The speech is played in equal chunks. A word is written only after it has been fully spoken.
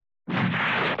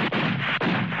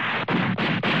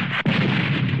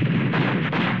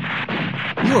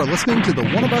You are listening to the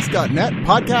oneofus.net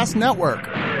podcast network.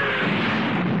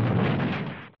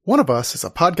 One of Us is a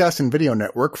podcast and video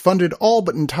network funded all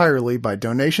but entirely by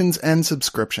donations and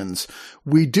subscriptions.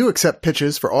 We do accept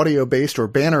pitches for audio-based or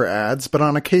banner ads, but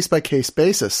on a case-by-case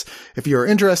basis. If you are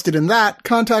interested in that,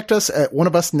 contact us at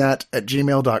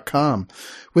oneofusnet@gmail.com.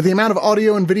 With the amount of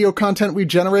audio and video content we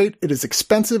generate, it is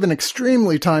expensive and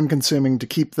extremely time-consuming to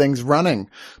keep things running.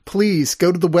 Please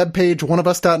go to the webpage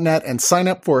oneofus.net and sign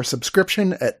up for a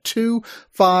subscription at $2,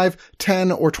 $5,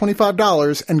 $10, or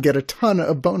 $25 and get a ton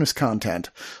of bonus content.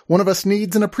 One of Us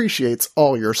needs and appreciates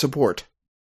all your support.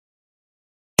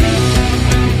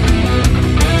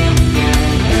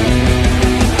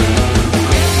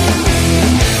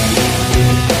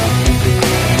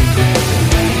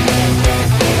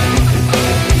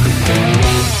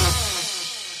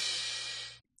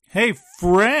 Hey,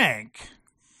 Frank.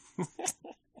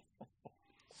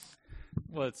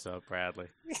 What's up, Bradley?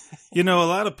 You know, a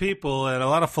lot of people and a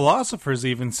lot of philosophers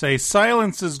even say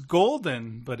silence is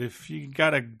golden, but if you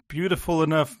got a beautiful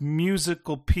enough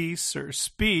musical piece or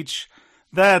speech,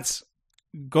 that's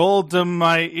gold to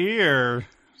my ear.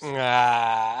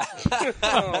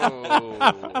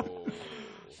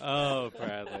 Oh,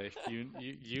 Bradley,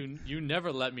 you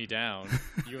never let me down.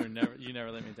 You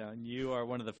never let me down. You are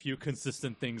one of the few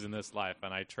consistent things in this life,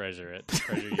 and I treasure it.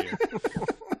 Treasure you.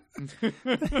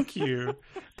 Thank you.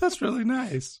 That's really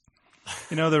nice.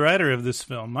 You know, the writer of this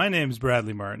film, my name's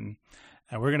Bradley Martin,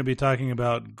 and we're going to be talking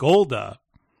about Golda.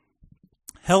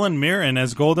 Helen Mirren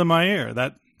as Golda Meir.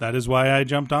 That is why I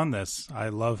jumped on this. I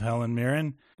love Helen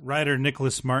Mirren. Writer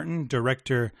Nicholas Martin,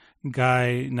 director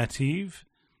Guy Nativ.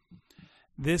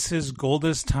 This is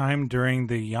Golda's time during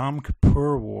the Yom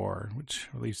Kippur War, which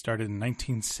really started in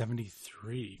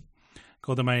 1973.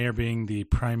 Golda Meir being the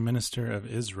Prime Minister of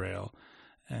Israel.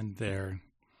 And that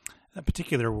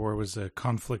particular war was a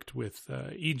conflict with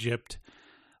Egypt.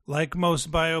 Like most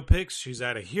biopics, she's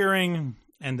at a hearing,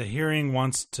 and the hearing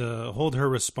wants to hold her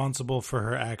responsible for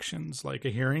her actions, like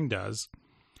a hearing does.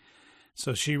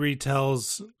 So she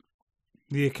retells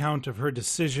the account of her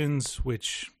decisions,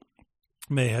 which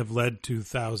may have led to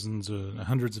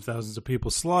hundreds of thousands of people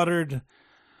slaughtered,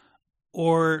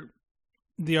 or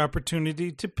the opportunity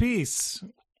to peace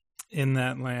in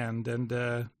that land.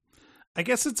 And I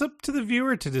guess it's up to the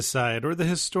viewer to decide, or the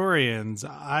historians.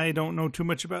 I don't know too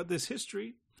much about this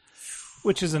history,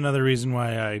 which is another reason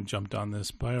why I jumped on this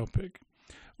biopic.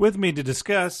 With me to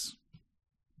discuss,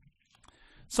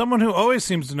 someone who always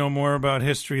seems to know more about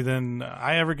history than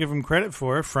I ever give him credit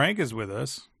for. Frank is with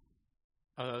us.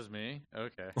 Oh, that was me?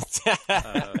 Okay.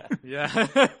 Yeah.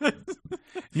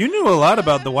 You knew a lot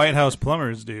about the White House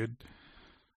plumbers, dude.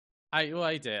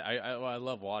 I did. I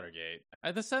love Watergate.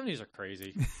 The 70s are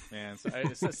crazy, man. So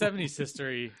 70s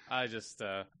history, I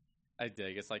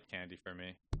dig. It's like candy for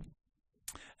me.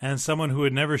 And someone who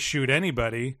would never shoot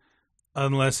anybody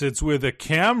unless it's with a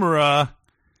camera.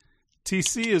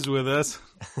 TC is with us.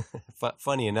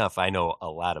 Funny enough, I know a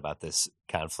lot about this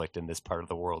conflict in this part of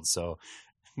the world. So,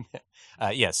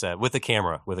 yes, with a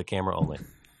camera only.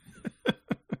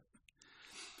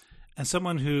 And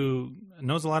someone who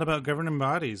knows a lot about governing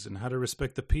bodies and how to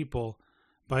respect the people,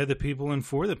 by the people, and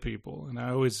for the people. And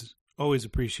I always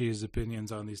appreciate his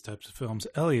opinions on these types of films.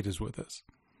 Elliot is with us.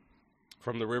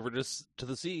 From the river to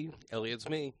the sea, Elliot's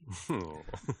me.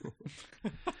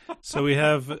 So we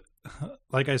have,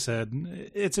 like I said,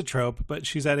 it's a trope, but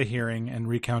she's at a hearing and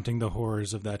recounting the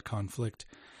horrors of that conflict.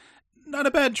 Not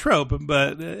a bad trope,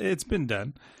 but it's been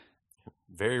done.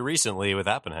 Very recently with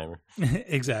Oppenheimer.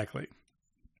 Exactly.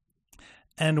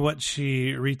 And what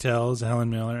she retells, Helen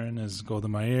Mirren as Golda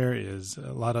Meir, is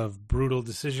a lot of brutal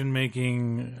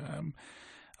decision-making,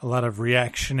 a lot of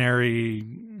reactionary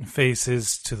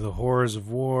faces to the horrors of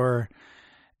war,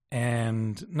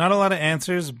 and not a lot of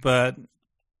answers, but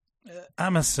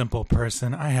I'm a simple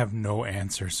person. I have no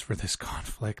answers for this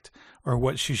conflict or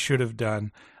what she should have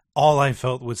done. All I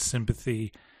felt was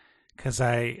sympathy, because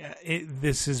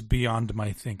this is beyond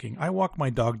my thinking. I walk my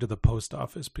dog to the post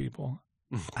office, people.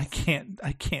 I can't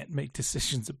make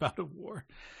decisions about a war.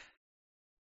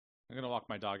 I'm gonna walk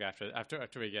my dog after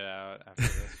we get out after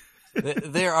this.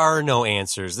 There are no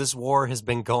answers. This war has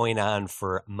been going on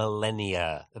for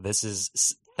millennia. This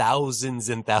is thousands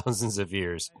and thousands of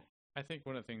years. I think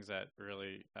one of the things that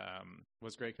really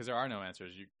was great, because there are no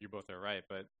answers. You both are right,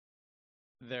 but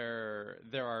there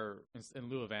are, in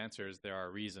lieu of answers, there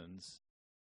are reasons.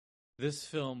 This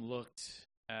film looked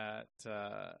at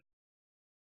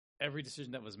every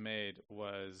decision that was made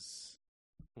was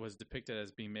depicted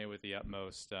as being made with the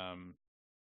utmost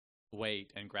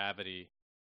weight and gravity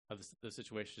of the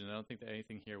situation. I don't think that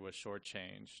anything here was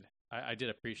shortchanged. I did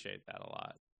appreciate that a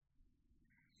lot.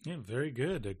 Yeah, very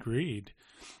good. Agreed.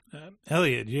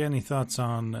 Elliot, do you have any thoughts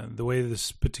on the way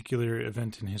this particular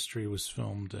event in history was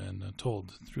filmed and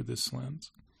told through this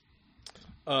lens?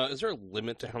 Is there a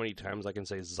limit to how many times I can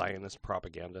say Zionist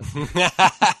propaganda?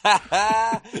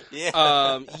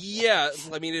 Yeah.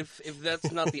 I mean, if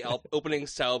that's not the opening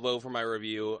salvo for my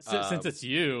review, Since it's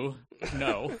you,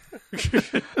 no.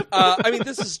 I mean,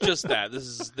 this is just that.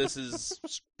 This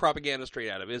is propaganda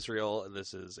straight out of Israel.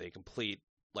 This is a complete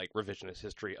revisionist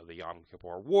history of the Yom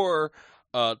Kippur War,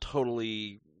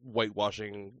 totally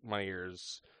whitewashing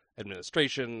Meyer's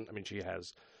administration. I mean, she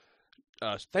has.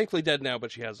 Thankfully dead now,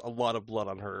 but she has a lot of blood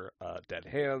on her dead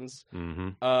hands.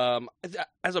 Mm-hmm.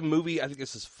 As a movie, I think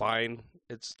this is fine.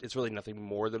 It's really nothing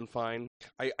more than fine.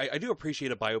 I do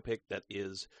appreciate a biopic that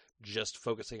is just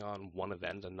focusing on one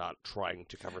event and not trying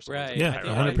to cover something. Right. Yeah,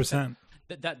 100%.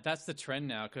 That's the trend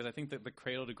now, because I think that the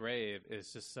Cradle to Grave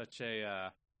is just such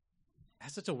a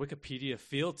has such a Wikipedia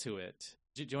feel to it.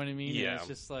 Do you know what I mean? Yeah. And it's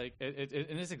just like and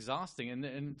it's exhausting, and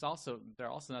it's also they're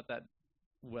also not that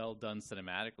well done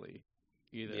cinematically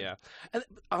either. Yeah, and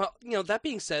that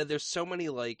being said, there's so many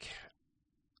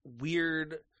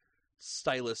weird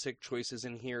stylistic choices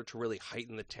in here to really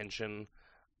heighten the tension.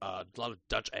 A lot of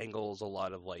Dutch angles, a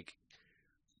lot of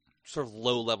sort of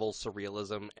low level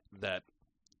surrealism that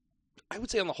I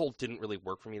would say on the whole didn't really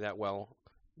work for me that well.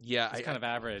 Yeah, It's kind of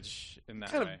average in that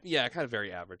kind way. of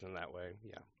very average in that way.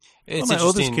 Yeah, Well, my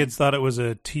oldest kids thought it was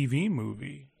a TV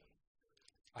movie.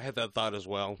 I had that thought as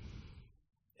well.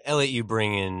 Elliot, you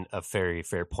bring in a very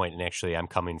fair point, and actually I'm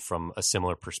coming from a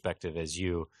similar perspective as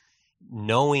you.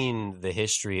 Knowing the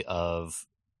history of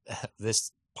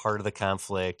this part of the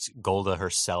conflict, Golda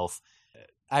herself,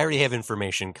 I already have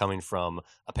information coming from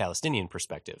a Palestinian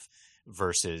perspective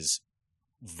versus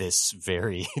this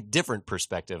very different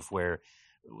perspective where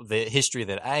the history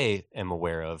that I am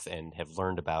aware of and have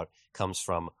learned about comes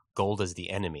from Golda's the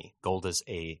enemy. Golda's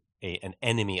an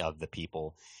enemy of the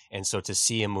people. And so to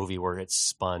see a movie where it's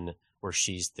spun, where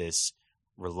she's this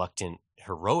reluctant,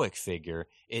 heroic figure,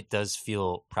 it does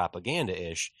feel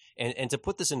propaganda-ish. And to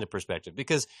put this into perspective,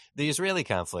 because the Israeli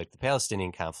conflict, the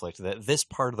Palestinian conflict, that this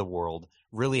part of the world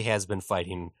really has been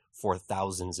fighting for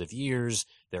thousands of years.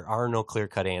 There are no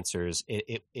clear-cut answers.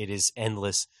 It is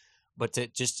endless. But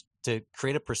to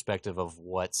create a perspective of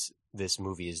what this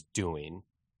movie is doing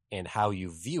and how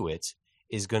you view it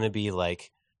is going to be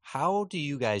like, how do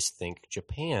you guys think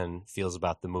Japan feels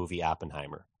about the movie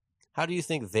Oppenheimer? How do you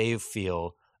think they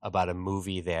feel about a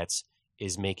movie that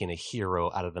is making a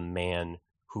hero out of the man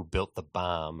who built the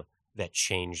bomb that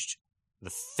changed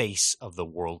the face of the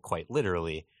world quite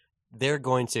literally? They're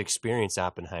going to experience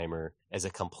Oppenheimer as a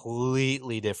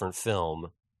completely different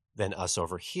film than us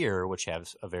over here, which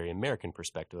has a very American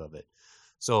perspective of it.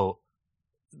 So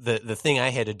the thing I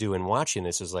had to do in watching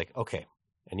this is like, okay,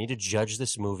 I need to judge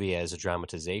this movie as a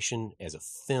dramatization, as a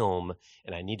film,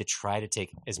 and I need to try to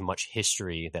take as much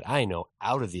history that I know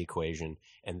out of the equation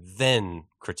and then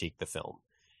critique the film.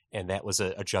 And that was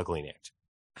a juggling act.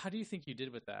 How do you think you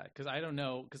did with that? Because I don't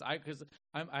know. Because I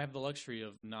have the luxury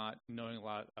of not knowing a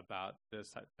lot about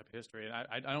this type of history, and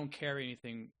I don't carry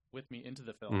anything with me into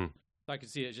the film, so I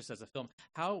could see it just as a film.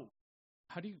 How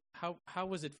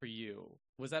was it for you?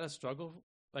 Was that a struggle?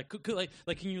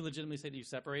 Can you legitimately say that you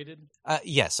separated?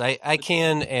 Yes, I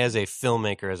can, as a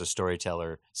filmmaker, as a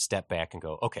storyteller, step back and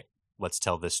go, okay, let's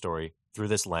tell this story through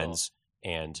this lens,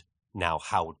 and now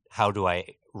how do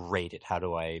I rate it? How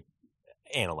do I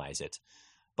analyze it?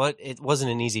 But it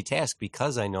wasn't an easy task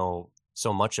because I know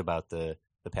so much about the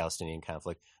Palestinian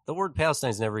conflict. The word Palestine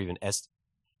is never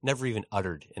even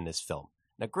uttered in this film.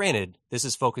 Now, granted, this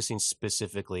is focusing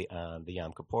specifically on the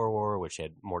Yom Kippur War, which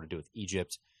had more to do with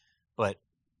Egypt, but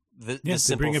yes,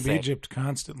 they bring up Egypt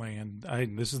constantly, and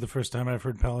this is the first time I've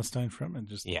heard Palestine from it.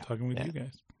 Just talking with you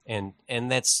guys, and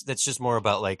that's just more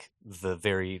about the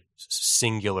very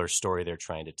singular story they're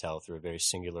trying to tell through a very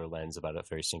singular lens about a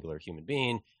very singular human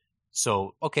being.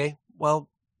 So, okay, well,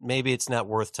 maybe it's not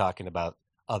worth talking about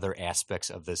other aspects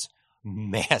of this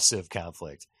massive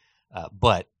conflict,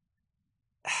 but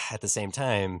at the same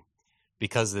time,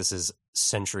 because this is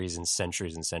centuries and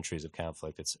centuries and centuries of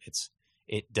conflict,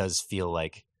 it does feel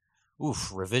like,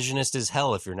 oof, revisionist as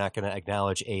hell if you're not going to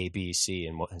acknowledge A, B, C,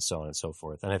 and so on and so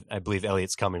forth. And I believe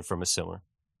Elliot's coming from a similar.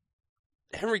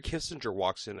 Henry Kissinger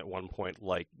walks in at one point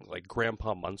like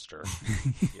Grandpa Munster,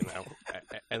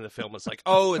 and the film is like,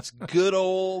 oh, it's good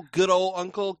old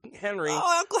Uncle Henry.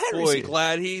 Oh, Uncle Henry's Boy, here.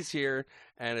 glad he's here.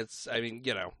 And it's,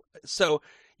 so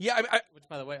yeah. Which,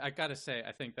 by the way, I gotta say,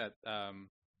 I think that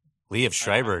Liev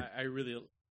Schreiber. I really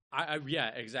Yeah,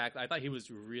 exactly. I thought he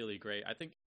was really great. I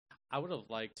think I would have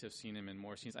liked to have seen him in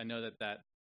more scenes. I know that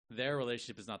their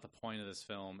relationship is not the point of this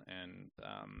film, and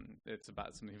it's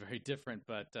about something very different.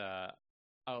 But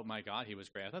oh my God, he was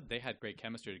great. I thought they had great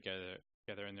chemistry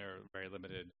together in their very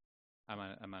limited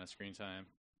amount of screen time.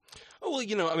 Oh,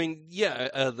 well, I mean, yeah,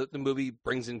 the movie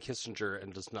brings in Kissinger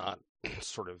and does not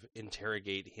sort of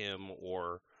interrogate him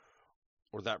or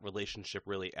that relationship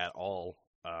really at all.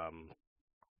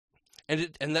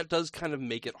 And that does kind of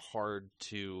make it hard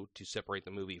to separate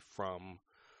the movie from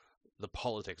the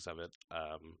politics of it.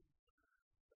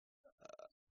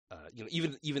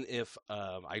 Even if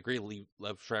I agree,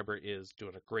 Lev Schreiber is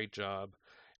doing a great job,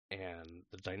 and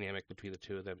the dynamic between the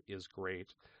two of them is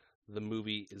great. The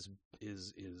movie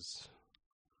is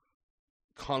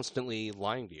constantly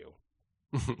lying to you.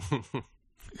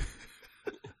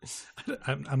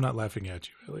 I'm not laughing at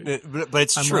you, Elliot. But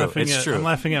it's true. It's true. I'm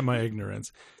laughing at my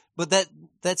ignorance. But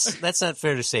that's not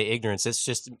fair to say ignorance. It's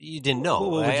just you didn't know.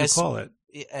 What would you call it?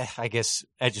 I guess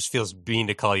it just feels mean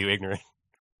to call you ignorant.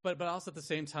 But also at the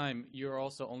same time, you're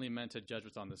also only meant to judge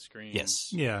what's on the screen.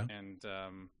 Yes. Yeah. And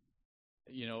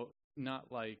not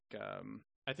like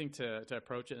I think to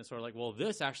approach it and sort of like, well,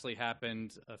 this actually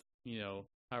happened,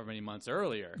 however many months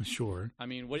earlier. Sure. I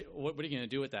mean, what are you going to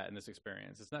do with that in this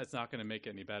experience? It's not going to make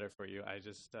it any better for you. I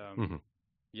just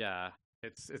yeah.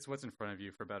 It's what's in front of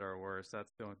you, for better or worse. That's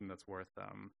the only thing that's worth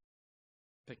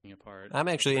picking apart. I'm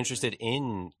actually interested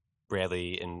in,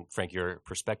 Bradley and Frank, your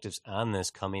perspectives on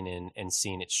this, coming in and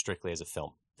seeing it strictly as a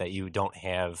film, that you're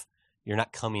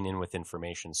not coming in with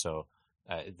information. So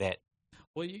that.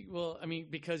 Well, I mean,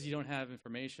 because you don't have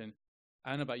information,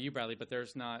 I don't know about you, Bradley, but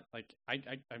there's not like, I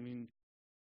mean,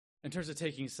 in terms of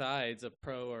taking sides of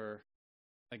pro or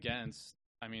against,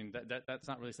 I mean, that's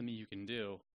not really something you can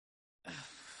do.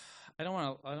 I don't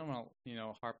want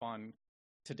to, harp on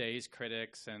today's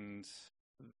critics and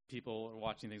people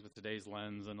watching things with today's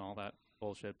lens and all that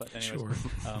bullshit. But anyways,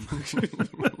 sure.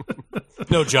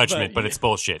 No judgment, but it's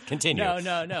bullshit. Continue.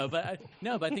 No. But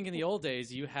I think in the old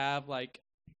days, you have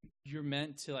you're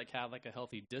meant to have a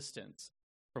healthy distance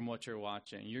from what you're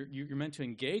watching. You're meant to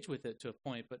engage with it to a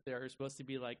point, but there is supposed to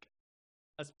be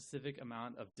a specific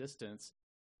amount of distance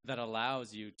that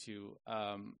allows you to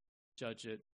judge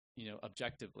it,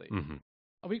 objectively. Mm-hmm.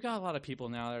 We've got a lot of people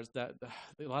now. There's a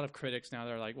lot of critics now.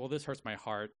 They're like, well, this hurts my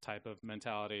heart type of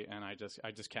mentality, and I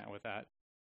just can't with that.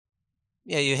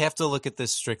 Yeah, you have to look at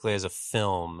this strictly as a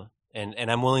film, and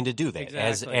I'm willing to do that.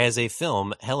 Exactly. As a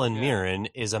film, Helen Mirren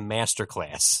is a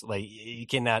masterclass. Like, you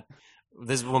cannot.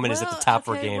 This woman is at the top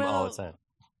of her game all the time.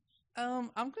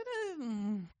 I'm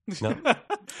gonna. No,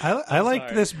 I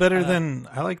like this better than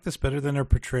her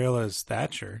portrayal as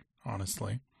Thatcher.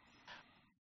 Honestly.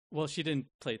 Well, she didn't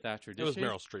play Thatcher, did she? It was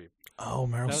Meryl Streep. Oh,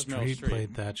 Meryl Streep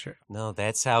played Thatcher. No,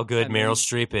 that's how good Meryl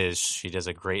Streep is. She does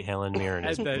a great Helen Mirren.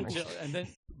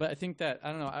 But I think that,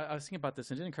 I don't know, I was thinking about this,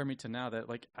 and it didn't occur to me to now that,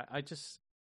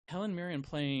 Helen Mirren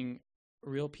playing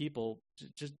real people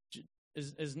just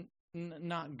is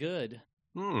not good.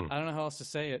 I don't know how else to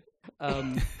say it.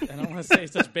 And I don't want to say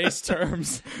such base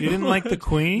terms. You didn't like the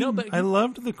Queen? No, but I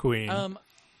loved the Queen.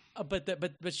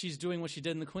 But she's doing what she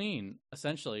did in The Queen.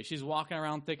 Essentially, she's walking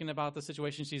around thinking about the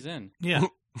situation she's in. Yeah,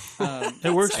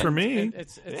 it works for me.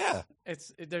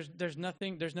 There's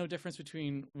no difference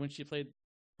between when she played.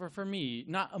 For me,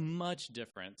 not much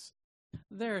difference.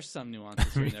 There are some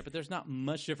nuances here and there, but there's not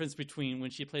much difference between when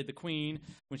she played the Queen,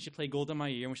 when she played Golda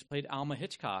Meir, and when she played Alma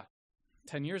Hitchcock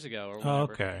 10 years ago or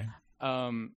whatever. Okay.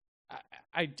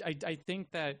 I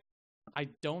think that. I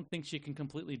don't think she can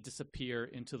completely disappear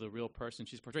into the real person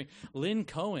she's portraying. Lynn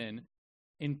Cohen,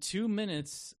 in 2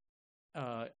 minutes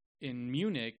in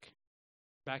Munich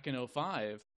back in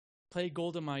 2005, played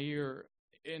Golda Meir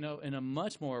in a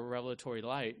much more revelatory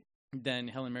light than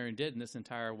Helen Mirren did in this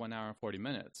entire 1 hour and 40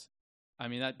 minutes. I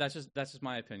mean, that's just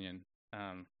my opinion.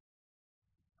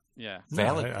 Yeah,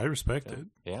 valid. I respect it.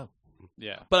 Yeah.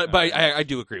 Yeah, but I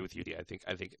do agree with you, D. I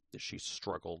think she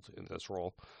struggled in this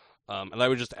role. And I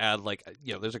would just add,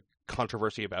 there's a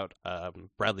controversy about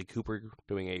Bradley Cooper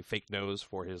doing a fake nose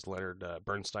for his Leonard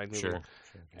Bernstein movie.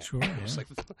 Sure. Yeah.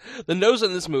 The nose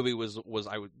in this movie was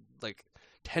I would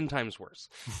 10 times worse.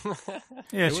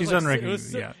 Yeah, she's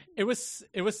unrecognizable. It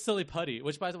was silly putty.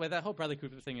 Which, by the way, that whole Bradley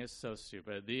Cooper thing is so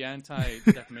stupid. The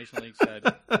Anti-Defamation League said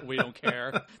we don't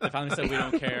care. They finally said we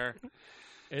don't care.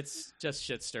 It's just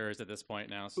shit stirs at this point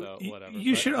now. So whatever.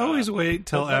 You should always wait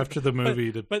till after the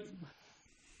movie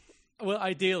Well,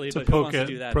 ideally, to but who poke wants to at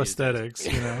do that prosthetics,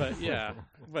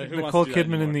 But who Nicole wants to do that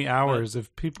Kidman in anymore? The Hours.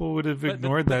 If people would have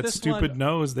ignored that stupid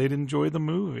nose, they'd enjoy the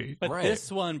movie. But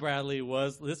this one, Bradley,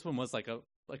 was like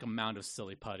like amount of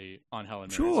silly putty on Helen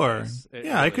Mirren's Sure. face. It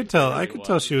Yeah, I really- could tell. it I really could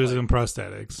tell she was like, in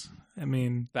prosthetics. I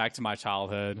mean, back to my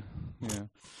childhood. Yeah.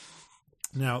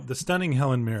 now the stunning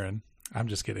Helen Mirren. I'm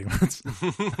just kidding.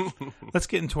 Let's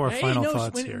get into our final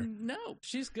thoughts here. No,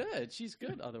 she's good. She's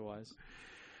good. Otherwise,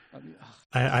 I mean,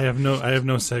 I have no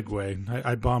segue.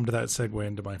 I bombed that segue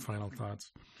into my final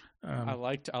thoughts. I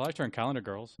liked her in Calendar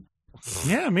Girls.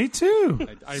 Yeah, me too.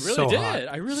 I really So did. hot.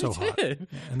 I really So did. hot.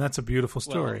 Yeah, and that's a beautiful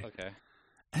story. Well, okay.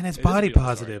 And it's It is a body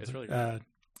beautiful story. positive. It's really good.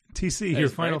 TC, your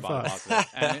It's very final body thoughts.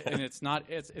 positive. and it's not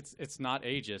not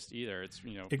ageist either. It's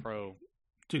pro.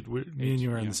 Dude, me and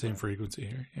you are on the same frequency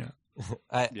here. Yeah.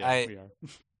 We are.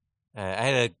 I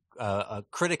had a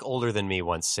critic older than me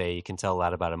once say you can tell a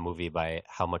lot about a movie by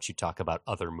how much you talk about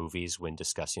other movies when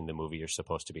discussing the movie you're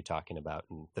supposed to be talking about.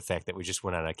 And the fact that we just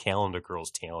went on a Calendar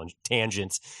Girls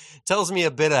tangent tells me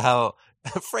a bit of how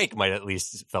Frank might at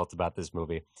least felt about this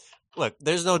movie. Look,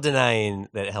 there's no denying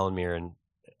that Helen Mirren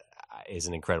is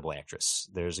an incredible actress.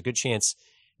 There's a good chance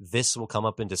this will come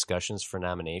up in discussions for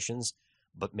nominations,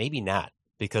 but maybe not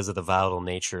because of the volatile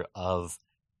nature of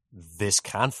this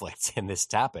conflict and this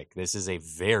topic. This is a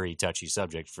very touchy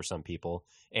subject for some people,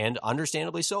 and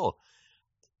understandably so.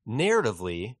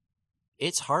 Narratively,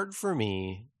 it's hard for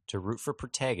me to root for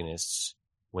protagonists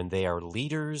when they are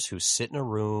leaders who sit in a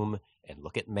room and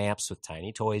look at maps with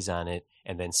tiny toys on it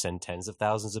and then send tens of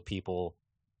thousands of people,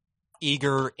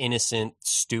 eager, innocent,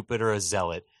 stupid, or a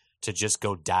zealot, to just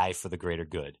go die for the greater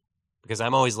good. Because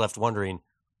I'm always left wondering,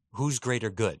 who's greater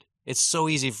good? It's so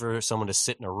easy for someone to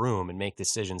sit in a room and make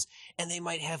decisions, and they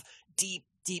might have deep,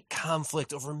 deep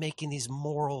conflict over making these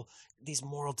moral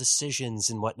decisions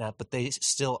and whatnot, but they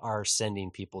still are sending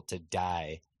people to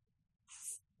die.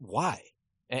 Why?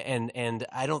 And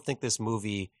I don't think this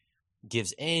movie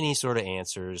gives any sort of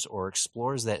answers or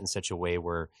explores that in such a way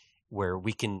where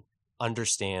we can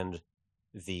understand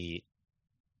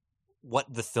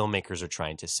what the filmmakers are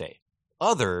trying to say,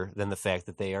 other than the fact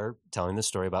that they are telling the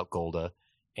story about Golda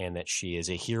and that she is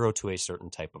a hero to a certain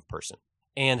type of person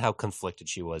and how conflicted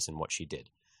she was in what she did.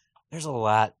 There's a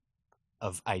lot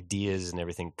of ideas and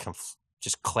everything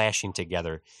just clashing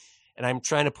together. And I'm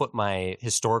trying to put my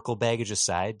historical baggage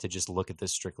aside to just look at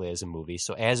this strictly as a movie.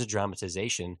 So as a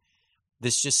dramatization,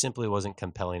 this just simply wasn't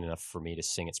compelling enough for me to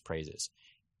sing its praises.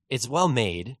 It's well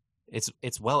made.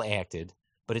 It's well acted,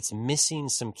 but it's missing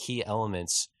some key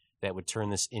elements that would turn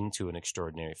this into an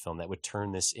extraordinary film, that would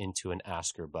turn this into an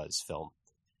Oscar buzz film.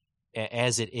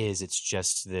 As it is, it's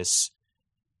just this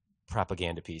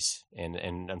propaganda piece. And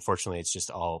unfortunately, it's just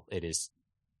all it is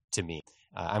to me.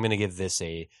 I'm going to give this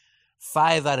a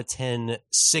 5 out of 10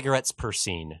 cigarettes per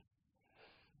scene.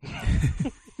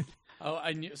 Oh,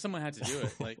 I knew someone had to do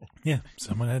it. Like, Yeah,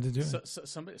 someone had to do it.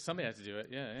 somebody had to do it.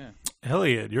 Yeah.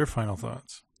 Elliot, your final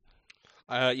thoughts.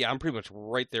 Yeah, I'm pretty much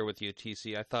right there with you,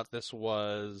 TC. I thought this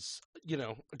was,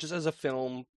 just as a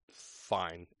film,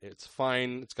 fine. It's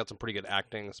fine. It's got some pretty good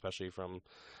acting, especially from...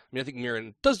 I think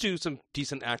Mirren does do some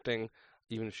decent acting,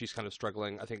 even if she's kind of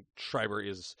struggling. I think Schreiber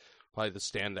is probably the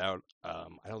standout. I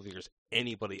don't think there's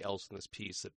anybody else in this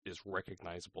piece that is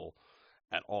recognizable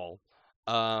at all,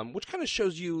 which kind of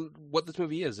shows you what this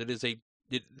movie is. It is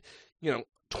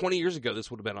 20 years ago, this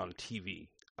would have been on TV,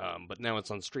 but now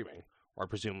it's on streaming. Or I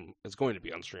presume it's going to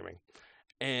be on streaming.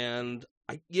 And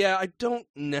I don't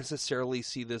necessarily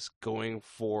see this going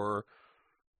for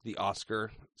the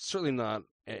Oscar. Certainly not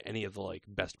any of the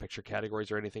Best Picture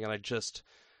categories or anything. And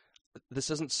this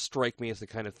doesn't strike me as the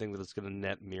kind of thing that is going to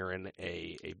net Mirren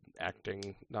a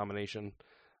acting nomination.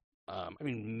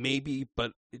 Maybe,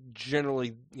 but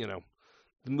generally, the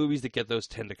movies that get those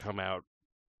tend to come out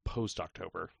post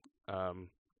October.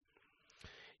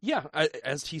 Yeah,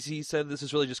 as TC said, this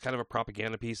is really just kind of a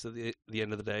propaganda piece at the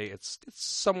end of the day. It's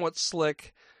somewhat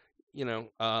slick.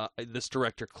 This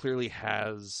director clearly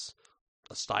has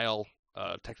a style,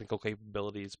 technical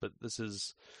capabilities, but this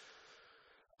is,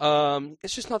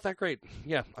 it's just not that great.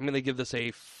 Yeah, I'm going to give this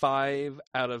a 5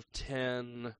 out of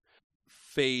 10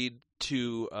 fade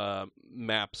to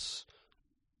maps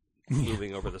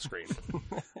moving over the screen.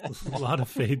 A lot of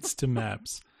fades to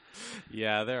maps.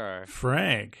 Yeah, there are.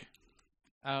 Frank.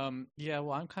 Yeah,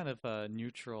 well, I'm kind of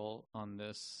neutral on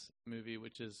this movie,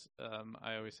 which is,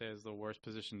 I always say, is the worst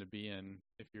position to be in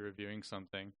if you're reviewing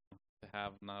something. To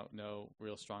have no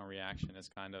real strong reaction is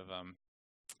kind of a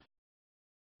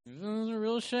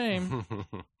real shame.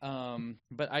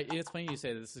 But it's funny you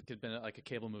say that this could have been like a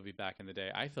cable movie back in the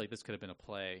day. I feel like this could have been a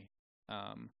play.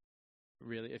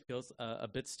 Really, it feels a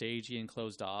bit stagey and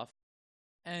closed off.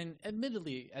 And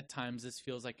admittedly, at times, this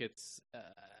feels like it's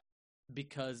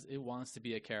because it wants to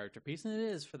be a character piece, and it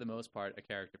is for the most part a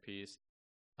character piece.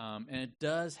 and it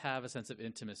does have a sense of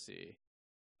intimacy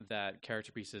that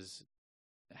character pieces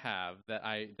have that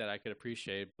I could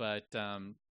appreciate. But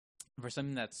for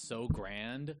something that's so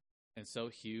grand and so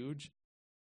huge,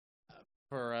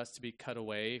 for us to be cut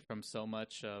away from so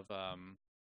much of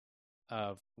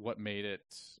what made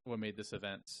this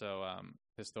event so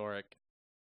historic,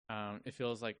 it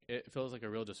feels like a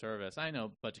real disservice. I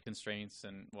know budget constraints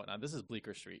and whatnot. This is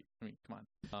Bleecker Street. I mean, come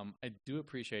on. I do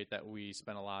appreciate that we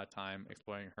spent a lot of time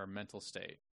exploring her mental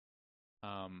state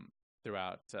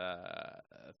throughout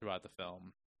the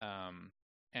film,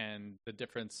 and the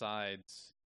different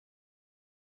sides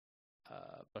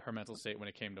of her mental state when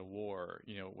it came to war.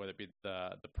 Whether it be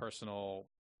the personal,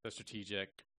 the strategic,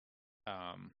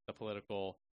 the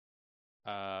political.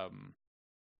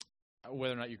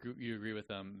 Whether or not you agree with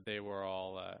them, they were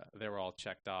all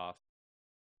checked off,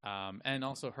 and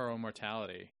also her own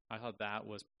mortality. I thought that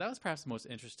was perhaps the most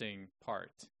interesting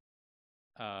part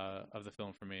of the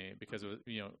film for me, because it was,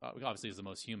 obviously it's the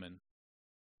most human.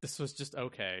 This was just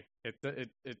okay.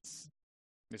 It's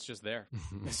just there.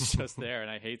 It's just there, and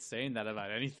I hate saying that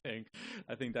about anything.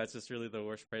 I think that's just really the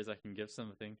worst praise I can give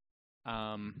something.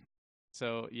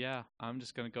 So yeah, I'm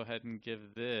just gonna go ahead and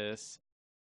give this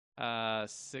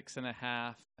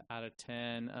 6.5 out of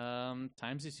 10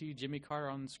 times you see Jimmy Carter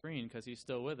on the screen, because he's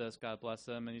still with us, God bless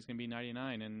him, and he's gonna be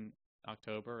 99 in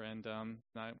October, and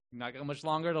not got much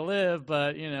longer to live,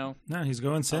 but no, he's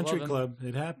going Century Club.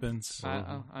 It happens.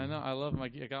 I know, I love him.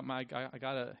 I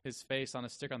got his face on a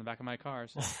sticker on the back of my car.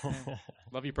 So, yeah.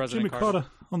 Love you, President Jimmy Carter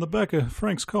on the back of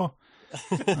Frank's car.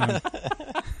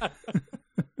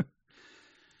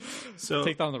 So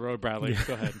take that on the road, Bradley. Yeah.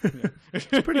 Go ahead. Yeah. It's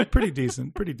pretty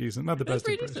decent. Pretty decent. Not the best.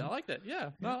 Pretty decent. I liked it. Yeah.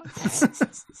 No.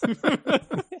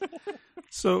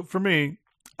 So for me,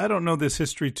 I don't know this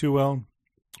history too well.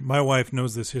 My wife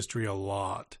knows this history a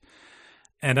lot,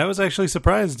 and I was actually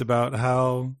surprised about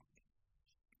how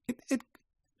it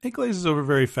glazes over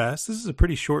very fast. This is a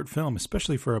pretty short film,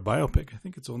 especially for a biopic. I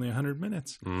think it's only 100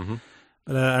 minutes. Mm-hmm.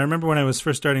 But I remember when I was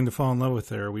first starting to fall in love with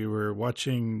her, we were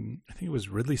watching, I think it was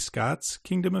Ridley Scott's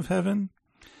Kingdom of Heaven.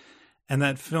 And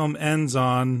that film ends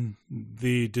on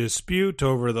the dispute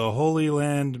over the Holy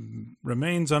Land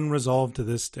remains unresolved to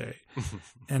this day.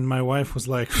 And my wife was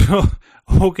like, oh,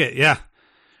 okay, yeah,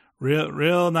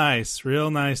 real nice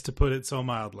to put it so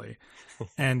mildly.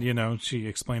 And, she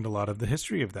explained a lot of the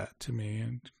history of that to me.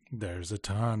 And there's a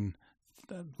ton,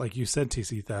 like you said,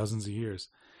 TC, thousands of years.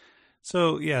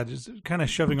 So, yeah, just kind of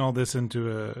shoving all this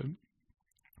into a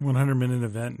 100-minute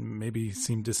event maybe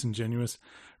seemed disingenuous.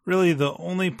 Really, the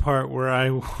only part where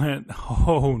I went,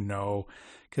 oh, no,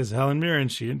 because Helen Mirren,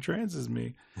 she entrances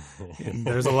me. And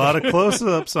there's a lot of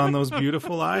close-ups on those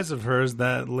beautiful eyes of hers,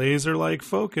 that laser-like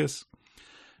focus.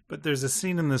 But there's a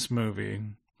scene in this movie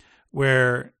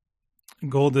where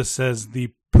Golda says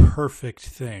the perfect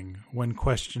thing when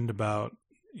questioned about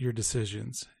your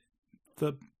decisions.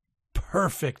 The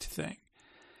perfect thing.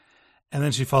 And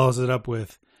then she follows it up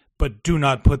with, but do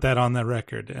not put that on the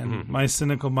record. And my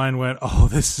cynical mind went, oh,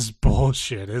 this is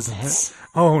bullshit, isn't it?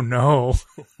 Oh, no.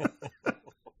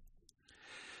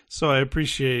 So I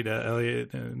appreciate,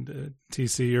 Elliot and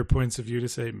TC, your points of view to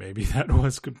say maybe that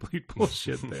was complete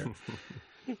bullshit there.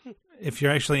 If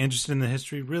you're actually interested in the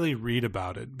history, really read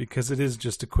about it, because it is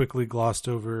just a quickly glossed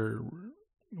over,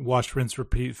 wash, rinse,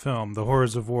 repeat film. The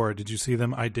Horrors of War. Did you see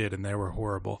them? I did, and they were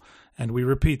horrible. And we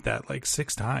repeat that like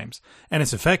 6 times. And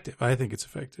it's effective. I think it's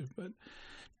effective. But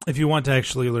if you want to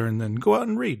actually learn, then go out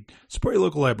and read. Support your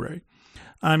local library.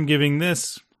 I'm giving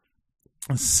this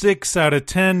 6 out of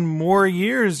 10 more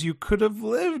years you could have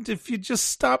lived if you just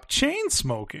stopped chain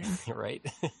smoking. Right.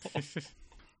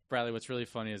 Bradley, what's really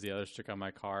funny is the other sticker on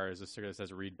my car is a sticker that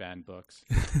says read banned books.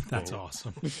 That's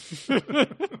awesome.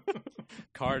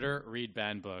 Carter, read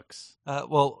banned books.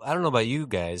 Well, I don't know about you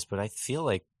guys, but I feel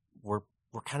like we're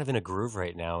kind of in a groove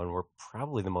right now, and we're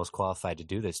probably the most qualified to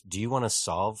do this. Do you want to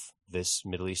solve this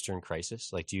Middle Eastern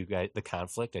crisis? Like, do you guys, the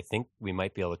conflict? I think we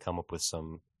might be able to come up with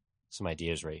some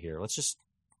ideas right here. Let's just.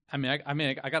 I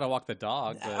got to walk the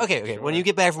dog. Okay. Sure. When you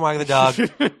get back from walking the dog,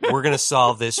 we're going to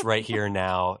solve this right here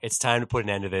now. It's time to put an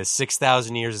end to this.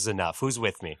 6,000 years is enough. Who's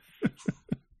with me?